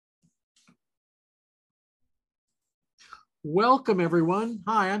Welcome, everyone.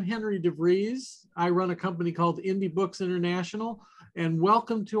 Hi, I'm Henry DeVries. I run a company called Indie Books International, and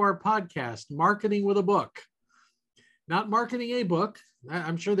welcome to our podcast, Marketing with a Book. Not marketing a book.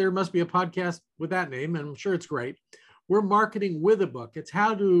 I'm sure there must be a podcast with that name, and I'm sure it's great. We're marketing with a book. It's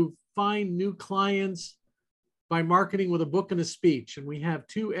how to find new clients by marketing with a book and a speech. And we have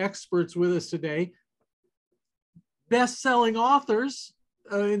two experts with us today, best-selling authors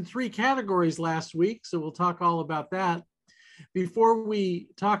in 3 categories last week, so we'll talk all about that. Before we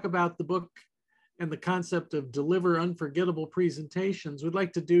talk about the book and the concept of deliver unforgettable presentations, we'd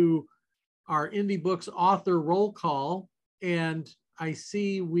like to do our Indie Books author roll call. And I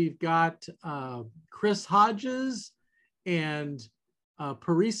see we've got Chris Hodges and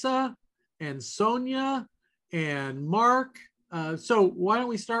Parisa and Sonia and Mark. So why don't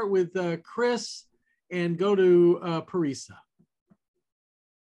we start with Chris and go to Parisa.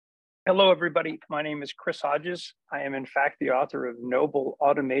 Hello, everybody. My name is Chris Hodges. I am, in fact, the author of Noble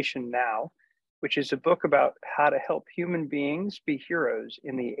Automation Now, which is a book about how to help human beings be heroes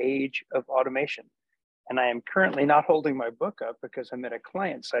in the age of automation. And I am currently not holding my book up because I'm at a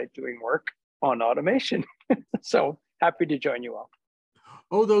client site doing work on automation. So happy to join you all.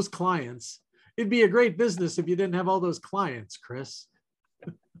 Oh, those clients. It'd be a great business if you didn't have all those clients, Chris.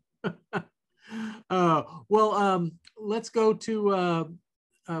 Let's go to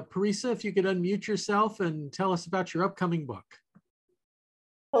Parisa, if you could unmute yourself and tell us about your upcoming book.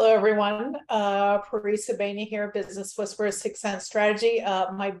 Hello, everyone. Parisa Bainey here, Business Whisperer, Sixth Sense Strategy.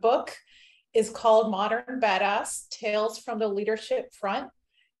 My book is called Modern Badass, Tales from the Leadership Front.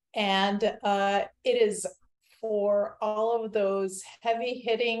 And it is for all of those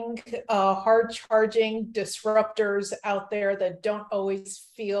heavy-hitting, hard-charging disruptors out there that don't always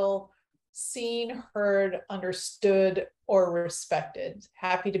feel seen, heard, understood, or respected.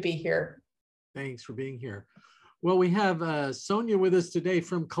 Happy to be here. Thanks for being here. Well, we have Sonia with us today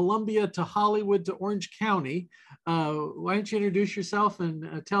from Columbia to Hollywood to Orange County. Why don't you introduce yourself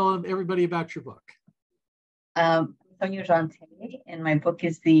and tell everybody about your book? Sonia Jante, and my book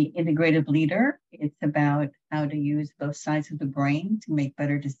is The Integrative Leader. It's about how to use both sides of the brain to make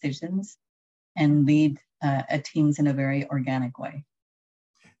better decisions and lead teams in a very organic way.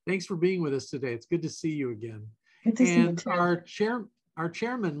 Thanks for being with us today. It's good to see you again. Good to see you too. Our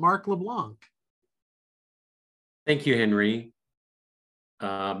chairman, Mark LeBlanc. Thank you, Henry.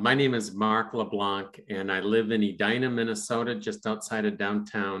 My name is Mark LeBlanc, and I live in Edina, Minnesota, just outside of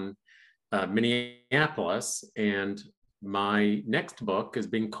downtown Minneapolis. And my next book is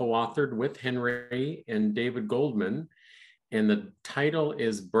being co-authored with Henry and David Goldman. And the title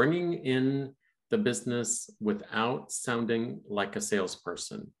is Bringing in the Business Without Sounding Like a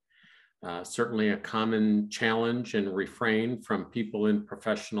Salesperson. Certainly a common challenge and refrain from people in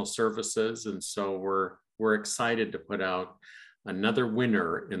professional services. And so we're excited to put out another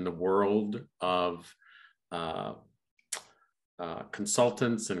winner in the world of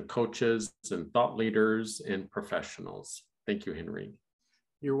consultants and coaches and thought leaders and professionals. Thank you, Henry.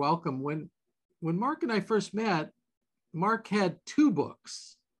 You're welcome. When Mark and I first met, Mark had 2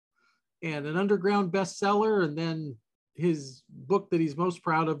 books and an underground bestseller, and then his book that he's most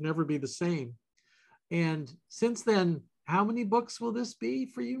proud of, Never Be the Same. And since then, how many books will this be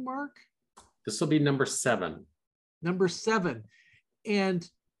for you, Mark? This will be number 7. Number 7. And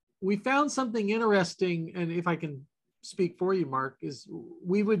we found something interesting, and if I can speak for you, Mark, is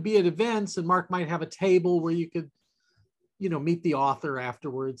we would be at events and Mark might have a table where you could, meet the author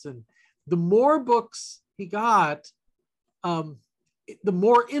afterwards. And the more books he got, the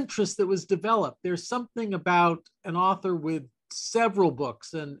more interest that was developed. There's something about an author with several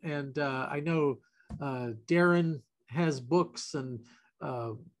books, and I know Darren has books, and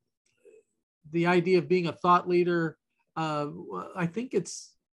the idea of being a thought leader. I think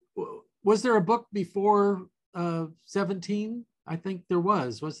was there a book before 17? I think there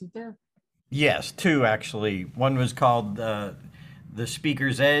wasn't there? Yes, 2 actually. One was called The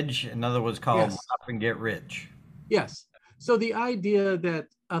Speaker's Edge. Another was called Laugh and Get Rich. Yes. So the idea that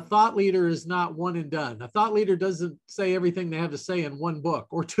a thought leader is not one and done. A thought leader doesn't say everything they have to say in one book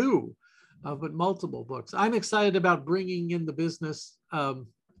or 2, but multiple books. I'm excited about bringing in the business.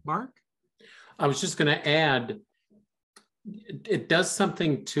 Mark? I was just going to add, it does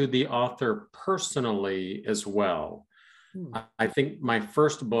something to the author personally as well. I think my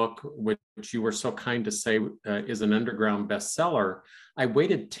first book, which you were so kind to say is an underground bestseller, I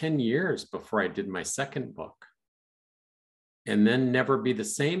waited 10 years before I did my second book. And then Never Be the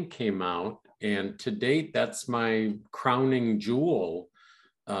Same came out. And to date, that's my crowning jewel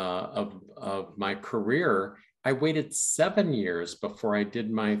of my career. I waited 7 years before I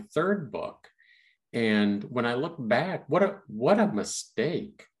did my third book. And when I look back, what a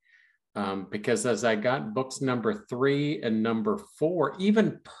mistake. Because as I got books number 3 and number 4,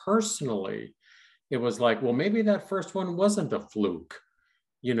 even personally, it was like, well, maybe that first one wasn't a fluke.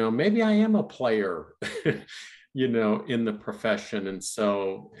 Maybe I am a player, in the profession. And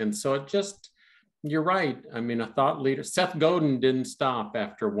so it just, you're right. I mean, a thought leader, Seth Godin didn't stop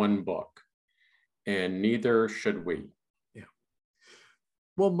after one book, and neither should we. Yeah.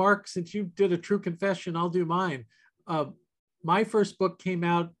 Well, Mark, since you did a true confession, I'll do mine. My first book came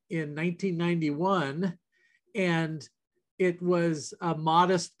out in 1991, and it was a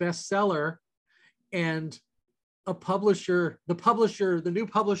modest bestseller. And the new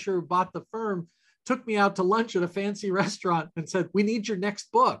publisher who bought the firm, took me out to lunch at a fancy restaurant and said, "We need your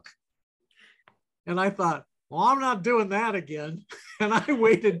next book." And I thought, well, I'm not doing that again. And I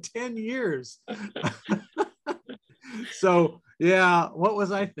waited 10 years. So yeah, what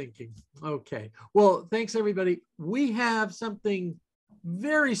was I thinking? Okay. Well, thanks everybody. We have something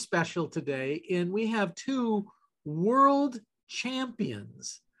very special today, and we have 2 world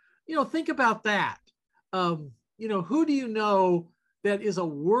champions. Think about that. Who do you know that is a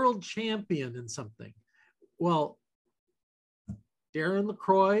world champion in something? Well, Darren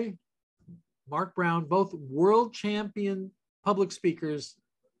LaCroix, Mark Brown, both world champion public speakers,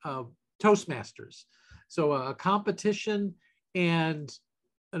 Toastmasters. So a competition and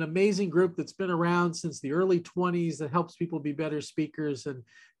an amazing group that's been around since the early 20s that helps people be better speakers. And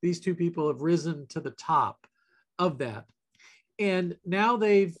these 2 people have risen to the top of that. And now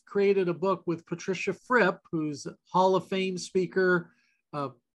they've created a book with Patricia Fripp, who's a Hall of Fame speaker,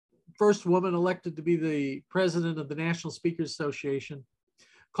 first woman elected to be the president of the National Speakers Association,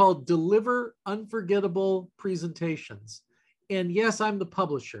 called Deliver Unforgettable Presentations. And yes, I'm the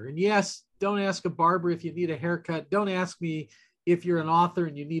publisher. And yes, don't ask a barber if you need a haircut. Don't ask me if you're an author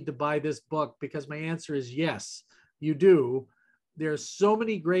and you need to buy this book, because my answer is yes, you do. There's so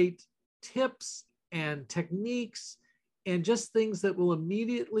many great tips and techniques and just things that will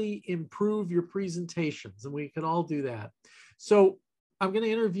immediately improve your presentations. And we could all do that. So I'm going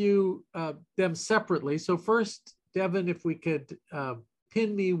to interview them separately. So first, Devin, if we could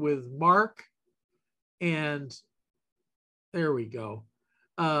pin me with Mark, and there we go.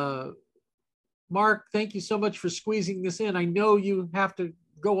 Mark, thank you so much for squeezing this in. I know you have to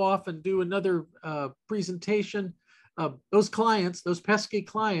go off and do another presentation. Those pesky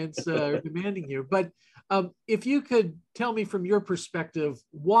clients are demanding you. But if you could tell me from your perspective,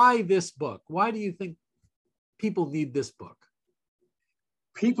 why this book? Why do you think people need this book?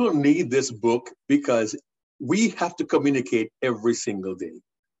 People need this book because we have to communicate every single day.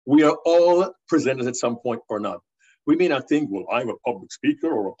 We are all presenters at some point or not. We may not think, well, I'm a public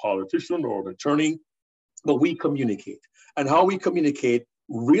speaker or a politician or an attorney, but we communicate. And how we communicate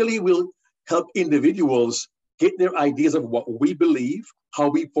really will help individuals get their ideas of what we believe, how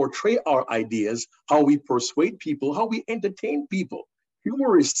we portray our ideas, how we persuade people, how we entertain people.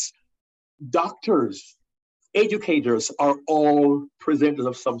 Humorists, doctors, educators are all presenters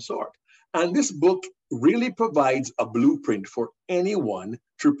of some sort. And this book really provides a blueprint for anyone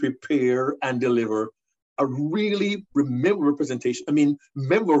to prepare and deliver a really memorable presentation. I mean,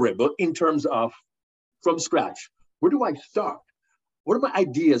 memorable in terms of from scratch. Where do I start? Where do my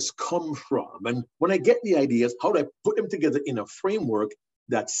ideas come from? And when I get the ideas, how do I put them together in a framework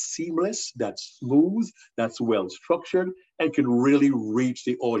that's seamless, that's smooth, that's well structured, and can really reach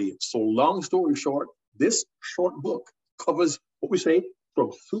the audience? So long story short, this short book covers what we say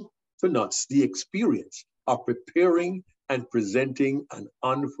from soup to nuts, the experience of preparing and presenting an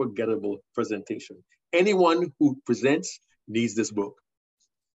unforgettable presentation. Anyone who presents needs this book.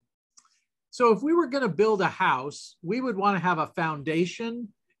 So if we were going to build a house, we would want to have a foundation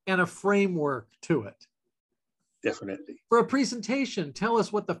and a framework to it. Definitely. For a presentation, tell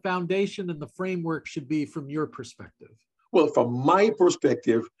us what the foundation and the framework should be from your perspective. Well, from my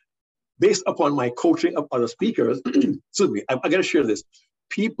perspective, based upon my coaching of other speakers, excuse me, I got to share this.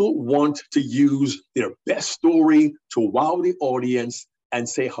 People want to use their best story to wow the audience and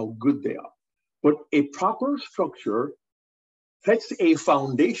say how good they are. But a proper structure sets a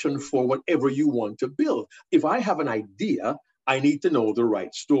foundation for whatever you want to build. If I have an idea, I need to know the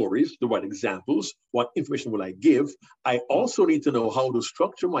right stories, the right examples, what information will I give. I also need to know how to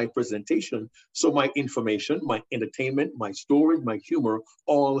structure my presentation so my information, my entertainment, my stories, my humor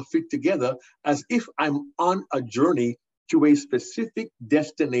all fit together as if I'm on a journey to a specific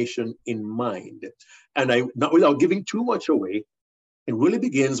destination in mind. And not without giving too much away, it really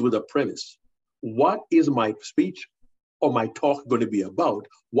begins with a premise. What is my speech or my talk going to be about?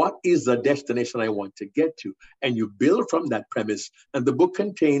 What is the destination I want to get to? And you build from that premise. And the book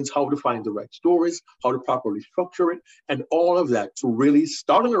contains how to find the right stories, how to properly structure it, and all of that to really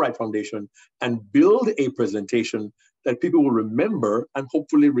start on the right foundation and build a presentation that people will remember and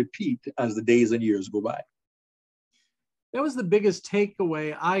hopefully repeat as the days and years go by. That was the biggest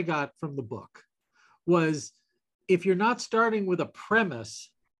takeaway I got from the book, was if you're not starting with a premise,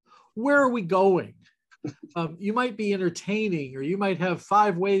 where are we going? You might be entertaining, or you might have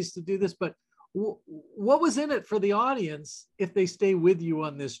 5 ways to do this, but what was in it for the audience if they stay with you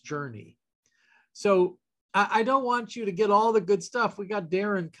on this journey? So I don't want you to get all the good stuff. We got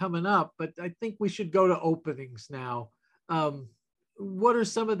Darren coming up, but I think we should go to openings now. What are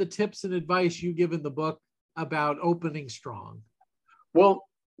some of the tips and advice you give in the book about opening strong? Well,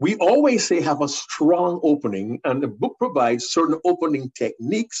 we always say have a strong opening, and the book provides certain opening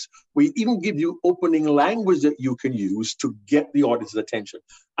techniques. We even give you opening language that you can use to get the audience's attention.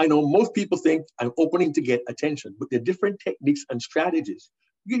 I know most people think I'm opening to get attention, but there are different techniques and strategies.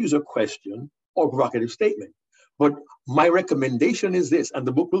 You can use a question or provocative statement. But my recommendation is this, and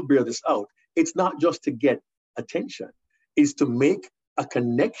the book will bear this out. It's not just to get attention. It's to make a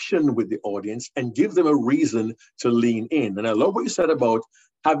connection with the audience and give them a reason to lean in. And I love what you said about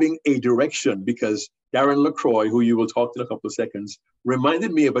having a direction, because Darren LaCroix, who you will talk to in a couple of seconds,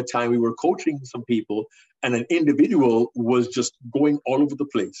 reminded me of a time we were coaching some people and an individual was just going all over the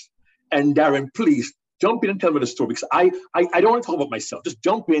place. And Darren, please jump in and tell me the story, because I don't want to talk about myself. Just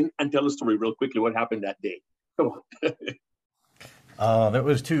jump in and tell the story real quickly, what happened that day. Come on. Oh, that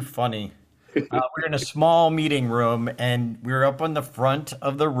was too funny. We're in a small meeting room, and we're up on the front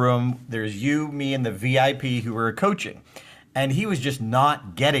of the room. There's you, me, and the VIP who were coaching. And he was just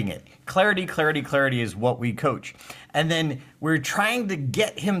not getting it. Clarity, clarity, clarity is what we coach. And then we're trying to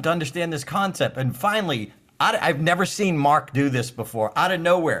get him to understand this concept. And finally, I've never seen Mark do this before. Out of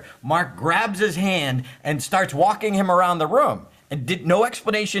nowhere, Mark grabs his hand and starts walking him around the room. And did no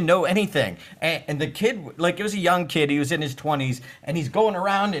explanation, no anything. And the kid, like it was a young kid, he was in his 20s, and he's going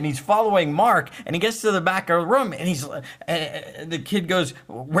around and he's following Mark, and he gets to the back of the room, and the kid goes,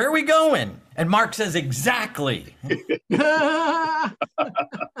 "Where are we going?" And Mark says, "Exactly."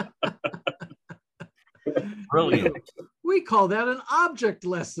 Brilliant. We call that an object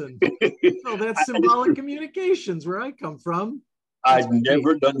lesson. So that's symbolic communications where I come from. I've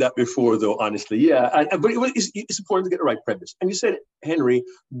never done that before, though, honestly. Yeah, but it's important to get the right premise. And you said, Henry,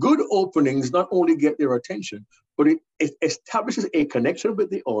 good openings not only get their attention, but it establishes a connection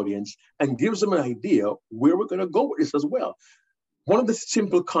with the audience and gives them an idea where we're going to go with this as well. One of the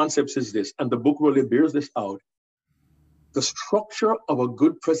simple concepts is this, and the book really bears this out. The structure of a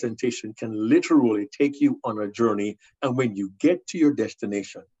good presentation can literally take you on a journey. And when you get to your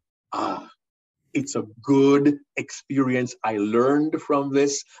destination, it's a good experience. I learned from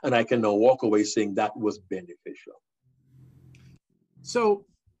this, and I can now walk away saying that was beneficial. So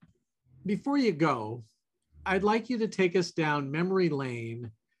before you go, I'd like you to take us down memory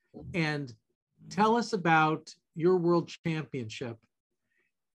lane and tell us about your world championship.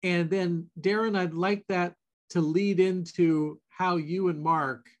 And then, Darren, I'd like that to lead into how you and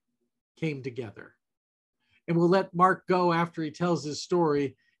Mark came together. And we'll let Mark go after he tells his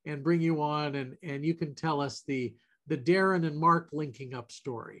story and bring you on, and you can tell us the Darren and Mark linking up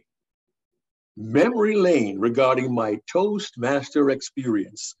story. Memory lane regarding my Toastmaster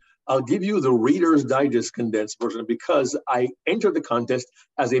experience. I'll give you the Reader's Digest condensed version because I entered the contest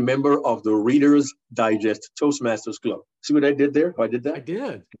as a member of the Reader's Digest Toastmasters Club. See what I did there? How I did that? I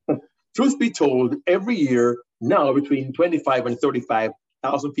did. Truth be told, every year now between 25 and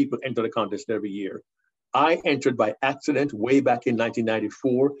 35,000 people enter the contest every year. I entered by accident way back in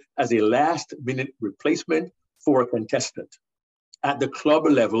 1994 as a last-minute replacement for a contestant. At the club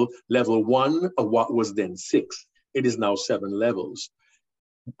level, level 1 of what was then 6. It is now 7 levels.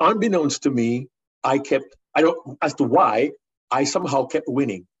 Unbeknownst to me, as to why, I somehow kept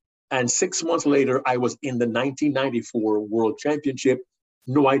winning. And 6 months later, I was in the 1994 World Championship.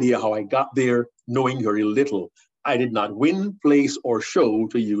 No idea how I got there, knowing very little. I did not win, place, or show,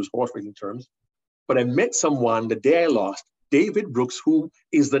 to use horse racing terms. But I met someone the day I lost, David Brooks, who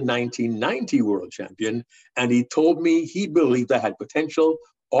is the 1990 world champion. And he told me he believed I had potential,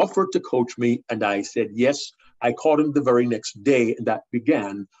 offered to coach me. And I said, yes. I called him the very next day. And that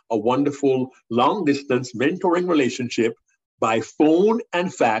began a wonderful long distance mentoring relationship by phone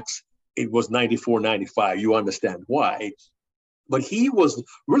and fax. It was 94, 95. You understand why. But he was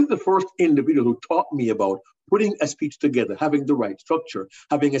really the first individual who taught me about putting a speech together, having the right structure,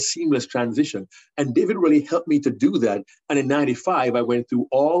 having a seamless transition. And David really helped me to do that. And in 95, I went through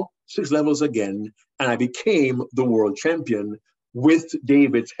all 6 levels again, and I became the world champion with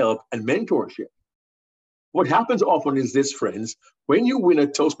David's help and mentorship. What happens often is this, friends, when you win a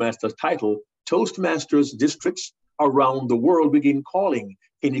Toastmasters title, Toastmasters districts around the world begin calling,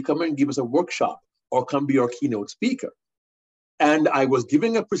 can you come and give us a workshop or come be our keynote speaker? And I was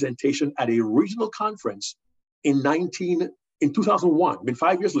giving a presentation at a regional conference in 2001, been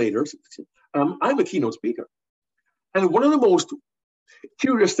 5 years later. I'm a keynote speaker. And one of the most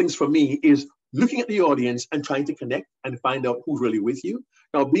curious things for me is looking at the audience and trying to connect and find out who's really with you.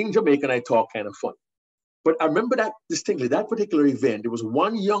 Now, being Jamaican, I talk kind of funny. But I remember that distinctly, that particular event, there was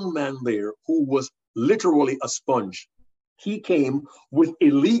one young man there who was literally a sponge. He came with a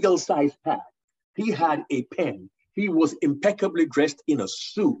legal size pad. He had a pen. He was impeccably dressed in a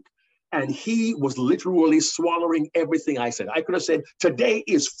suit. And he was literally swallowing everything I said. I could have said, today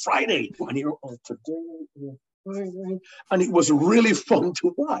is Friday. And he wrote, oh, today is Friday. And it was really fun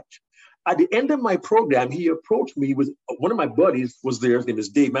to watch. At the end of my program, he approached me with one of my buddies was there. His name is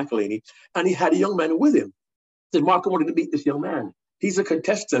Dave McElhaney. And he had a young man with him. He said, Mark, I wanted to meet this young man. He's a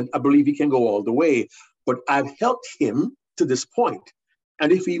contestant. I believe he can go all the way. But I've helped him to this point.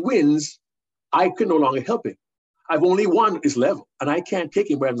 And if he wins, I can no longer help him. I've only won at this level, and I can't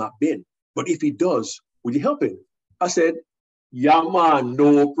take him where I've not been. But if he does, would you help him? I said, yeah, man,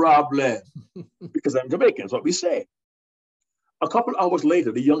 no problem. Because I'm Jamaican, that's what we say. A couple hours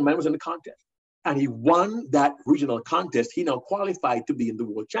later, the young man was in the contest, and he won that regional contest. He now qualified to be in the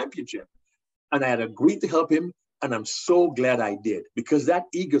World Championship. And I had agreed to help him, and I'm so glad I did, because that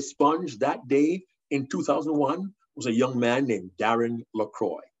eager sponge that day in 2001 was a young man named Darren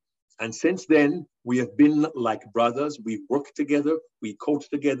LaCroix. And since then, we have been like brothers. We've worked together. We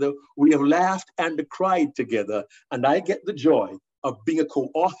coached together. We have laughed and cried together. And I get the joy of being a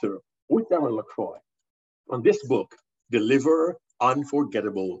co-author with Darren LaCroix on this book, Deliver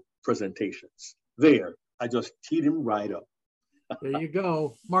Unforgettable Presentations. There, I just teed him right up. There you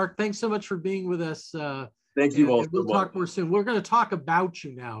go. Mark, thanks so much for being with us. Thank you all. We'll talk more soon. We're going to talk about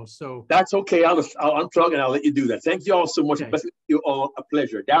you now. So that's okay. I'll unplug and I'll let you do that. Thank you all so much. Okay. You all a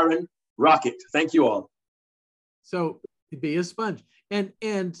pleasure. Darren, rock it. Thank you all. So be a sponge. And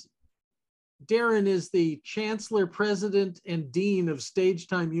Darren is the Chancellor, President, and Dean of Stage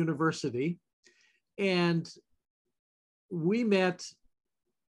Time University. And we met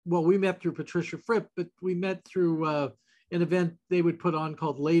through Patricia Fripp, but we met through an event they would put on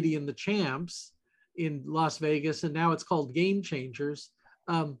called Lady and the Champs in Las Vegas, and now it's called Game Changers.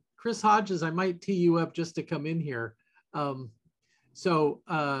 Chris Hodges, I might tee you up just to come in here. So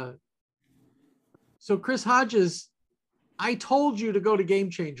Chris Hodges, I told you to go to Game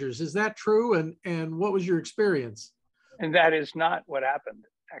Changers. Is that true? And what was your experience? And that is not what happened.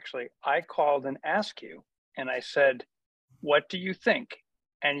 Actually, I called and asked you, and I said, what do you think?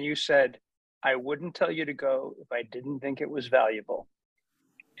 And you said, I wouldn't tell you to go if I didn't think it was valuable.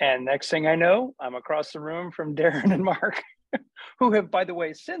 And next thing I know, I'm across the room from Darren and Mark, who have, by the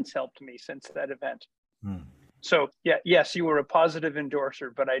way, since helped me since that event. So yeah, yes, you were a positive endorser,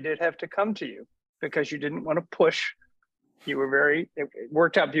 but I did have to come to you because you didn't want to push. You were it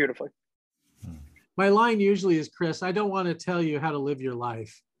worked out beautifully. My line usually is, Chris, I don't want to tell you how to live your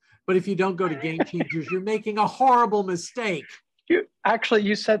life, but if you don't go to Game Changers, you're making a horrible mistake.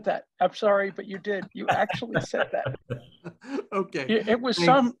 You said that. I'm sorry, but you did. You actually said that. Okay. It was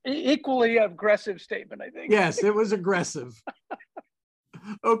some equally aggressive statement, I think. Yes, it was aggressive.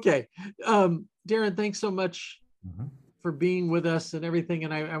 Okay. Darren, thanks so much for being with us and everything.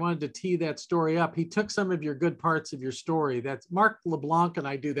 And I wanted to tee that story up. He took some of your good parts of your story. That's Mark LeBlanc and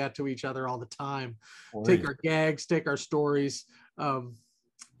I do that to each other all the time. Take our gags, take our stories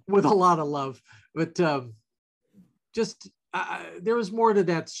with a lot of love. But there was more to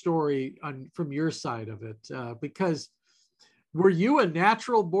that story from your side of it, because were you a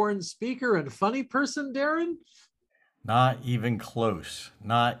natural born speaker and funny person, Darren? Not even close.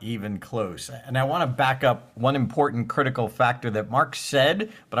 Not even close. And I want to back up one important critical factor that Mark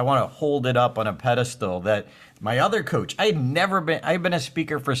said, but I want to hold it up on a pedestal that my other coach, I've been a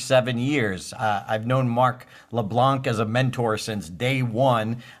speaker for 7 years. I've known Mark LeBlanc as a mentor since day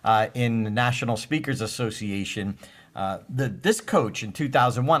one in the National Speakers Association. This coach in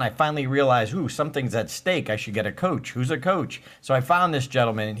 2001, I finally realized, something's at stake. I should get a coach. Who's a coach? So I found this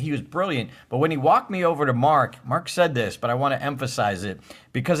gentleman, and he was brilliant. But when he walked me over to Mark said this, but I want to emphasize it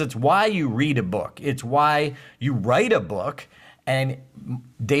because it's why you read a book. It's why you write a book. And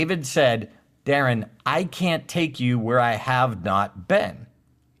David said, Darren, I can't take you where I have not been.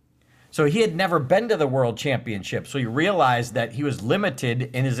 So he had never been to the World Championship. So he realized that he was limited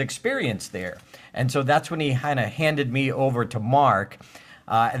in his experience there. And so that's when he kind of handed me over to Mark.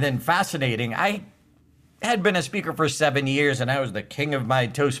 And then fascinating, I had been a speaker for 7 years and I was the king of my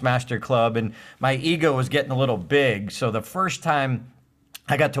Toastmaster club and my ego was getting a little big. So the first time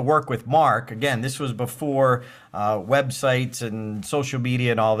I got to work with Mark, again, this was before websites and social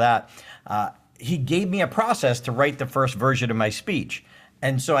media and all that. He gave me a process to write the first version of my speech.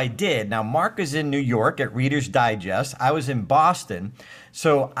 And so I did. Now, Mark is in New York at Reader's Digest. I was in Boston.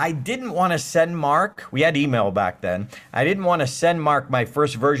 So I didn't want to send Mark, we had email back then. I didn't want to send Mark my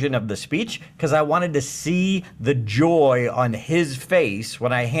first version of the speech because I wanted to see the joy on his face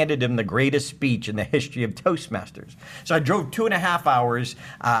when I handed him the greatest speech in the history of Toastmasters. So I drove 2.5 hours.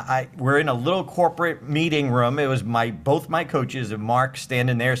 We're in a little corporate meeting room. It was both my coaches and Mark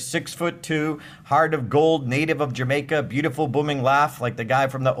standing there, 6'2", heart of gold, native of Jamaica, beautiful booming laugh like the guy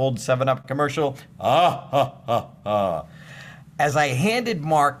from the old 7-Up commercial. As I handed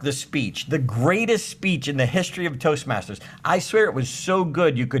Mark the speech, the greatest speech in the history of Toastmasters, I swear it was so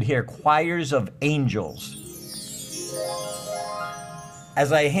good you could hear choirs of angels.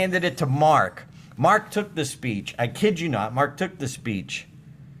 As I handed it to Mark, Mark took the speech. I kid you not, Mark took the speech.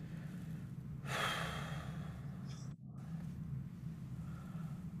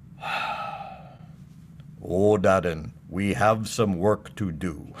 Oh, Darren, we have some work to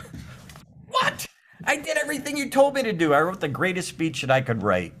do. What? I did everything you told me to do. I wrote the greatest speech that I could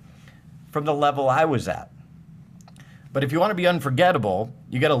write from the level I was at. But if you want to be unforgettable,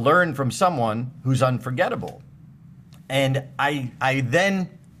 you got to learn from someone who's unforgettable. And I then,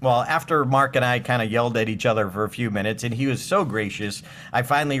 well, after Mark and I kind of yelled at each other for a few minutes, and he was so gracious, I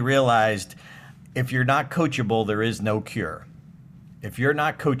finally realized if you're not coachable, there is no cure. If you're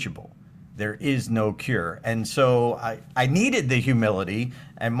not coachable, there is no cure. And so I needed the humility,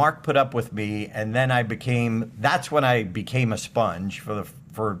 and Mark put up with me, and then that's when I became a sponge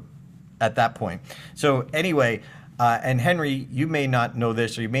for at that point. So anyway, and Henry, you may not know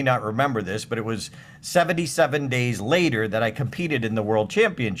this or you may not remember this, but it was 77 days later that I competed in the World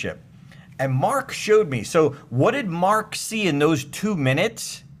Championship. And Mark showed me. So what did Mark see in those 2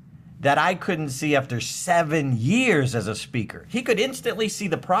 minutes that I couldn't see after 7 years as a speaker? He could instantly see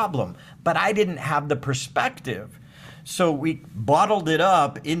the problem, but I didn't have the perspective. So we bottled it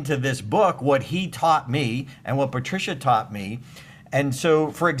up into this book, what he taught me and what Patricia taught me. And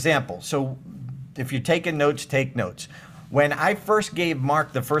so, for example, so if you're taking notes, take notes. When I first gave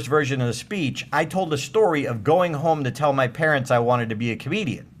Mark the first version of the speech, I told a story of going home to tell my parents I wanted to be a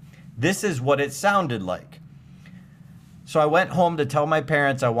comedian. This is what it sounded like. So I went home to tell my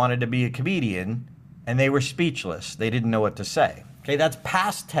parents I wanted to be a comedian, and they were speechless. They didn't know what to say. Okay, that's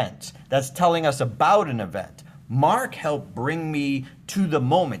past tense. That's telling us about an event. Mark helped bring me to the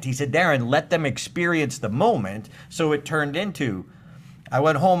moment. He said, Darren, let them experience the moment. So it turned into, I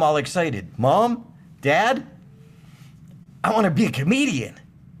went home all excited. Mom, Dad, I want to be a comedian.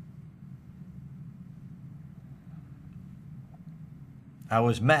 I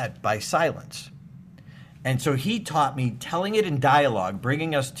was met by silence. And so he taught me telling it in dialogue,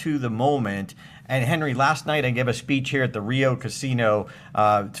 bringing us to the moment. And Henry, last night I gave a speech here at the Rio Casino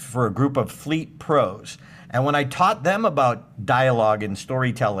for a group of fleet pros. And when I taught them about dialogue and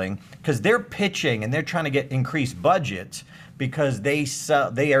storytelling, because they're pitching and they're trying to get increased budgets because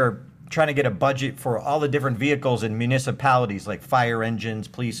they are trying to get a budget for all the different vehicles in municipalities like fire engines,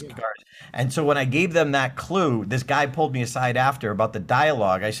 police cars. And so when I gave them that clue, this guy pulled me aside after about the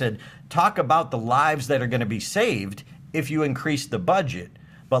dialogue. I said, talk about the lives that are going to be saved if you increase the budget.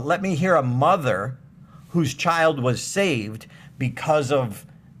 But let me hear a mother whose child was saved because of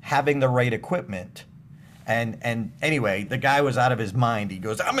having the right equipment. And anyway, the guy was out of his mind. He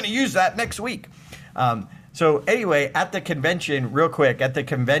goes, I'm going to use that next week. So anyway, at the convention, real quick, at the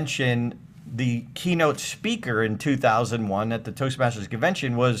convention, the keynote speaker in 2001 at the Toastmasters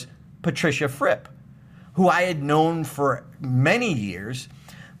convention was Patricia Fripp, who I had known for many years,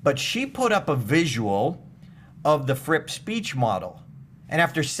 but she put up a visual of the Fripp speech model. And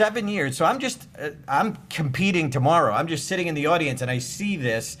after 7 years, so I'm competing tomorrow. I'm just sitting in the audience and I see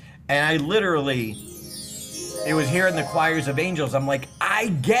this and I literally, it was hearing the choirs of angels. I'm like, I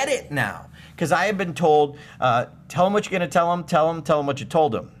get it now. Because I had been told, tell them what you're going to tell them what you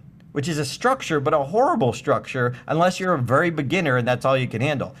told them. Which is a structure, but a horrible structure, unless you're a very beginner and that's all you can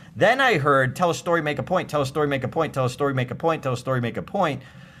handle. Then I heard, tell a story, make a point, tell a story, make a point, tell a story, make a point, tell a story, make a point,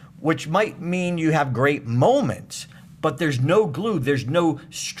 which might mean you have great moments, but there's no glue, there's no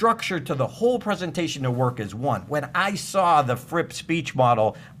structure to the whole presentation to work as one. When I saw the Fripp speech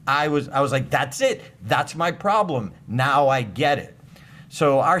model, I was like, that's it, that's my problem, now I get it.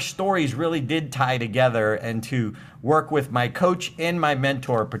 So our stories really did tie together, and to work with my coach and my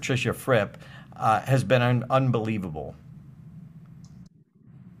mentor, Patricia Fripp, has been unbelievable.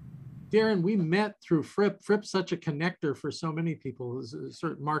 Darren, we met through Fripp. Fripp's such a connector for so many people.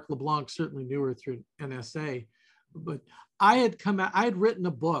 Certain Mark LeBlanc certainly knew her through NSA. But I had written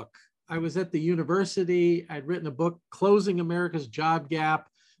a book. I was at the university. I'd written a book, Closing America's Job Gap.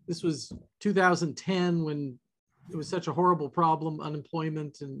 This was 2010 when it was such a horrible problem,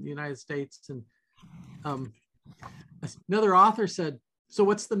 unemployment in the United States. And another author said, "So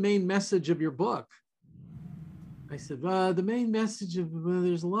what's the main message of your book?" I said, "The main message of,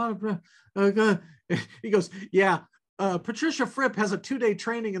 there's a lot of," he goes, "Yeah, Patricia Fripp has a 2-day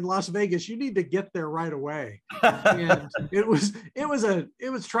training in Las Vegas. You need to get there right away." And it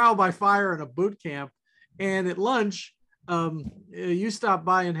was trial by fire and a boot camp. And at lunch, you stopped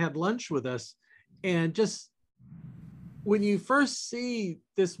by and had lunch with us. And just when you first see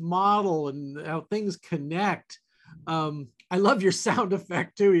this model and how things connect, I love your sound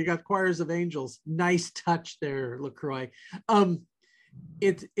effect too. You got choirs of angels. Nice touch there, LaCroix.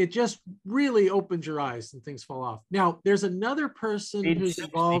 It just really opens your eyes and things fall off. Now, there's another person who's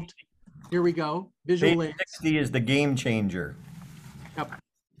involved. Here we go. Visual aids. 60 is the game changer. Yep.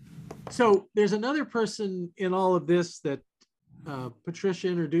 So there's another person in all of this that Patricia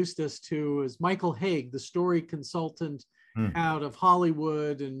introduced us to, is Michael Haig, the story consultant out of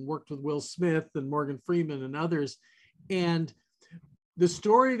Hollywood, and worked with Will Smith and Morgan Freeman and others. And the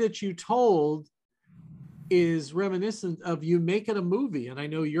story that you told is reminiscent of you making a movie. And I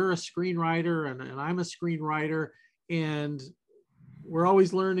know you're a screenwriter and I'm a screenwriter, and we're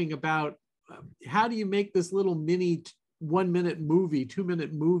always learning about how do you make this little mini 1-minute movie,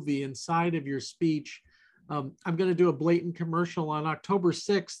 2-minute movie inside of your speech. I'm going to do a blatant commercial. On October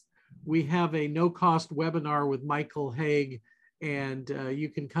 6th, we have a no-cost webinar with Michael Haig, and you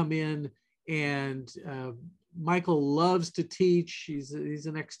can come in. And Michael loves to teach. He's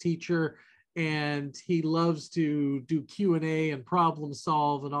an ex-teacher, and he loves to do Q&A and problem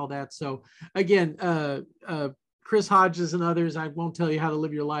solve and all that. So again, Chris Hodges and others, I won't tell you how to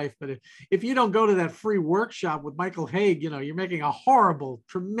live your life, but if you don't go to that free workshop with Michael Haig, you're making a horrible,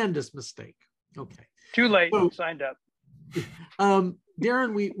 tremendous mistake. Okay. Too late. So, signed up.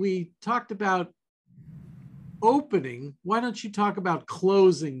 Darren, we talked about opening. Why don't you talk about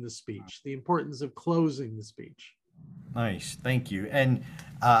closing the speech, the importance of closing the speech? Nice. Thank you. And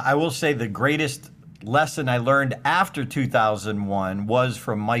I will say the greatest lesson I learned after 2001 was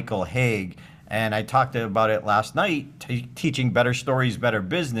from Michael Haig. And I talked about it last night, teaching Better Stories, Better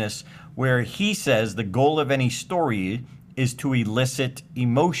Business, where he says the goal of any story is to elicit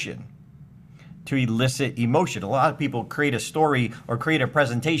emotion. To elicit emotion. A lot of people create a story or create a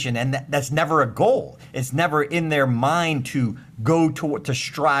presentation, and that's never a goal. It's never in their mind to go to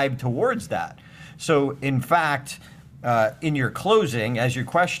strive towards that. So in fact, in your closing, as your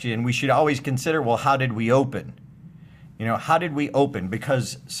question, we should always consider, well, how did we open? How did we open?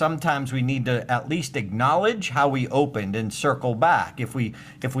 Because sometimes we need to at least acknowledge how we opened and circle back. If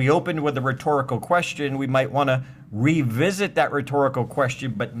we opened with a rhetorical question, we might want to revisit that rhetorical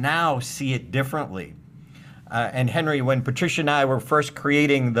question, but now see it differently. And Henry, when Patricia and I were first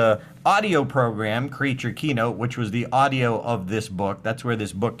creating the audio program, Create Your Keynote, which was the audio of this book, that's where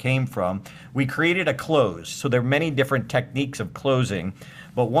this book came from, we created a close. So there are many different techniques of closing,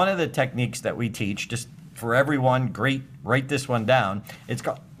 but one of the techniques that we teach, just for everyone, great, write this one down, it's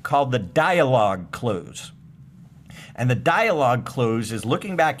called the dialogue close. And the dialogue close is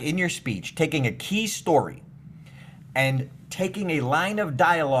looking back in your speech, taking a key story and taking a line of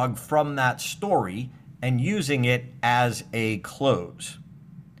dialogue from that story and using it as a close.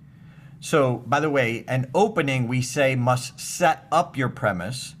 So, by the way, an opening, we say, must set up your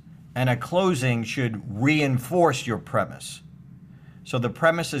premise, and a closing should reinforce your premise. So the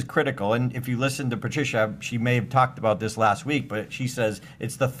premise is critical. And if you listen to Patricia, she may have talked about this last week, but she says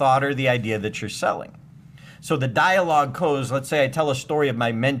it's the thought or the idea that you're selling. So the dialogue goes, let's say I tell a story of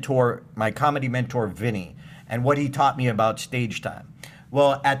my mentor, my comedy mentor, Vinny, and what he taught me about stage time.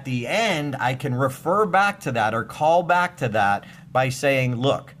 Well, at the end, I can refer back to that or call back to that by saying,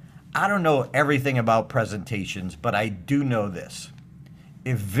 look, I don't know everything about presentations, but I do know this.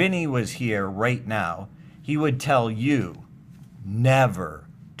 If Vinny was here right now, he would tell you, never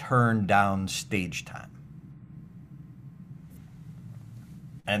turn down stage time.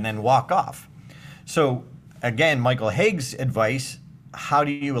 And then walk off. So again, Michael Haig's advice, how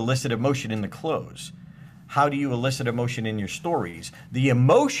do you elicit emotion in the close? How do you elicit emotion in your stories? The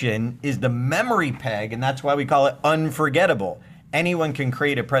emotion is the memory peg, and that's why we call it unforgettable. Anyone can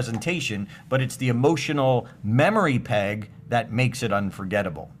create a presentation, but it's the emotional memory peg that makes it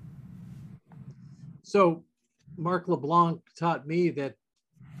unforgettable. So Mark LeBlanc taught me that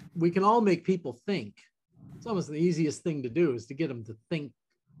we can all make people think. It's almost the easiest thing to do is to get them to think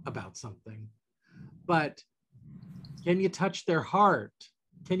about something, but can you touch their heart?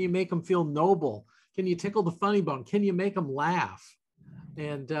 Can you make them feel noble? Can you tickle the funny bone? Can you make them laugh?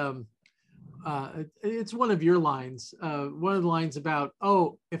 And it's one of your lines, one of the lines about,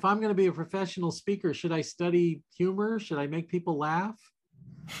 oh, if I'm going to be a professional speaker, should I study humor? Should I make people laugh?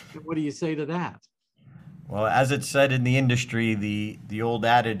 And what do you say to that? Well, as it's said in the industry, the old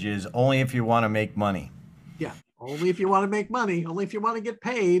adage is only if you want to make money. Yeah, only if you want to make money, only if you want to get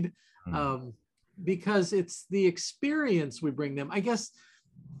paid, because it's the experience we bring them. I guess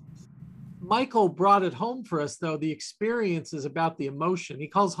Michael brought it home for us, though. The experience is about the emotion. He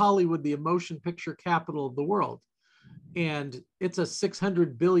calls Hollywood the emotion picture capital of the world. And it's a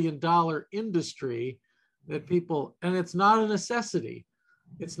 $600 billion industry that people, and it's not a necessity.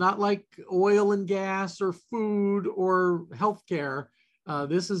 It's not like oil and gas or food or healthcare.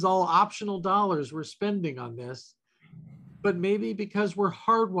 This is all optional dollars we're spending on this. But maybe because we're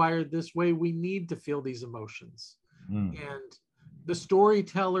hardwired this way, we need to feel these emotions. And the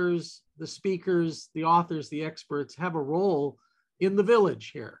storytellers, the speakers, the authors, the experts have a role in the village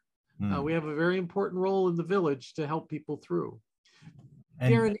here. We have a very important role in the village to help people through.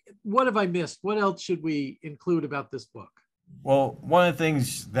 And Darren, what have I missed? What else should we include about this book? Well, one of the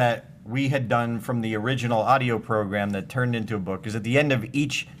things that we had done from the original audio program that turned into a book is at the end of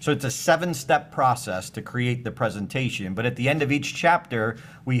each, so it's a 7-step process to create the presentation, but at the end of each chapter,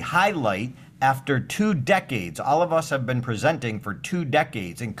 we highlight after 2 decades, all of us have been presenting for 2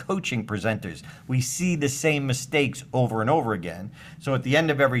 decades and coaching presenters. We see the same mistakes over and over again. So at the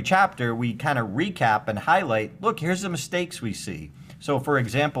end of every chapter, we kind of recap and highlight, look, here's the mistakes we see. So for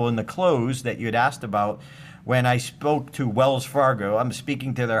example, in the close that you had asked about, when I spoke to Wells Fargo, I'm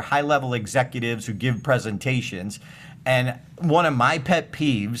speaking to their high-level executives who give presentations. And one of my pet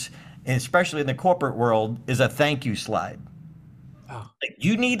peeves, and especially in the corporate world, is a thank you slide. Like,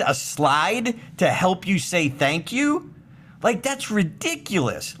 you need a slide to help you say thank you? Like, that's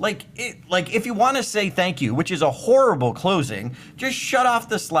ridiculous. Like if you want to say thank you, which is a horrible closing, just shut off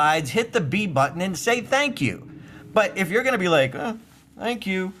the slides, hit the B button, and say thank you. But if you're going to be like, thank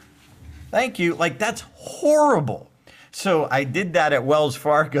you, like, that's horrible. So I did that at Wells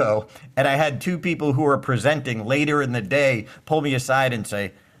Fargo, and I had 2 people who were presenting later in the day pull me aside and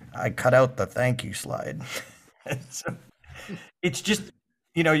say, I cut out the thank you slide. So it's just,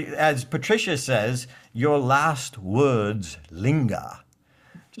 you know, as Patricia says, your last words linger.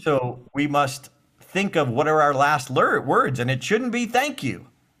 So we must think of what are our last words, and it shouldn't be thank you.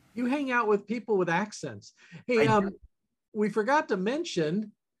 You hang out with people with accents. Hey, we forgot to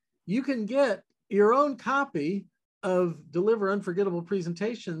mention, you can get your own copy of Deliver Unforgettable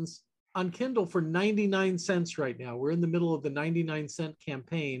Presentations on Kindle for 99 cents right now. We're in the middle of the 99-cent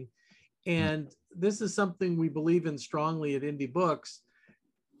campaign. And this is something we believe in strongly at Indie Books.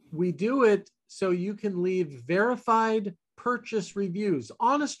 We do it so you can leave verified purchase reviews,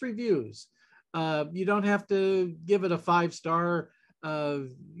 honest reviews. You don't have to give it a 5-star,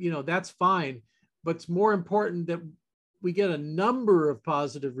 that's fine. But it's more important that we get a number of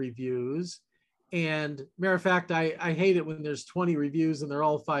positive reviews. And matter of fact, I hate it when there's 20 reviews and they're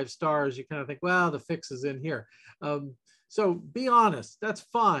all 5 stars. You kind of think, well, the fix is in here. So be honest, that's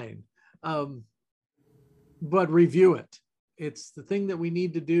fine. But review it. It's the thing that we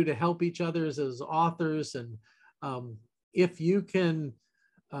need to do to help each other as authors. And if you can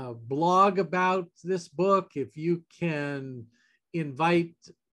blog about this book, if you can invite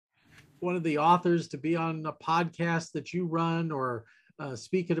one of the authors to be on a podcast that you run or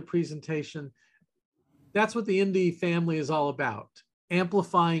speak at a presentation, that's what the Indie family is all about,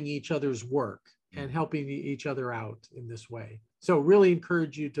 amplifying each other's work and helping each other out in this way. So really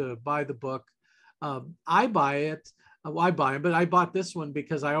encourage you to buy the book. I buy it, but I bought this one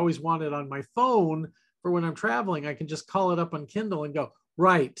because I always want it on my phone for when I'm traveling. I can just call it up on Kindle and go,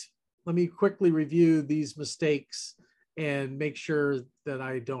 right, let me quickly review these mistakes and make sure that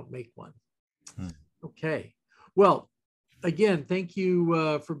I don't make one. Okay. Well, again, thank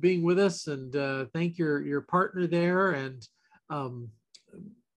you for being with us, and thank your partner there. And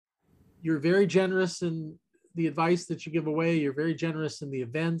you're very generous in the advice that you give away. You're very generous in the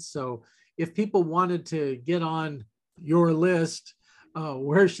events. So if people wanted to get on your list,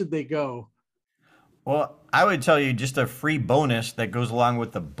 where should they go? Well, I would tell you just a free bonus that goes along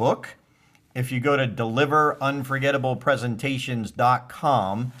with the book. If you go to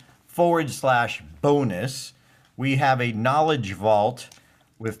deliverunforgettablepresentations.com/bonus, we have a knowledge vault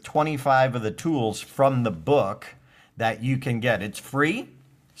with 25 of the tools from the book that you can get. It's free,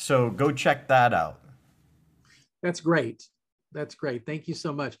 so go check that out. That's great. That's great. Thank you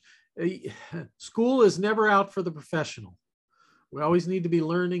so much. School is never out for the professional. We always need to be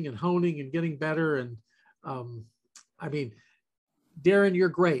learning and honing and getting better. And I mean, Darren, you're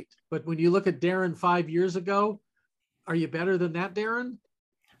great. But when you look at Darren 5 years ago, are you better than that, Darren?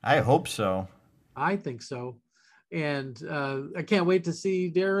 I hope so. I think so. And I can't wait to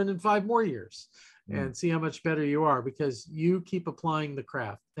see Darren in 5 more years and see how much better you are, because you keep applying the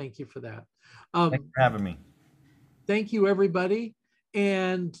craft. Thank you for that. Thanks for having me. Thank you, everybody.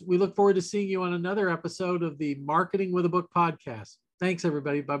 And we look forward to seeing you on another episode of the Marketing with a Book podcast. Thanks,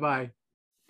 everybody. Bye-bye.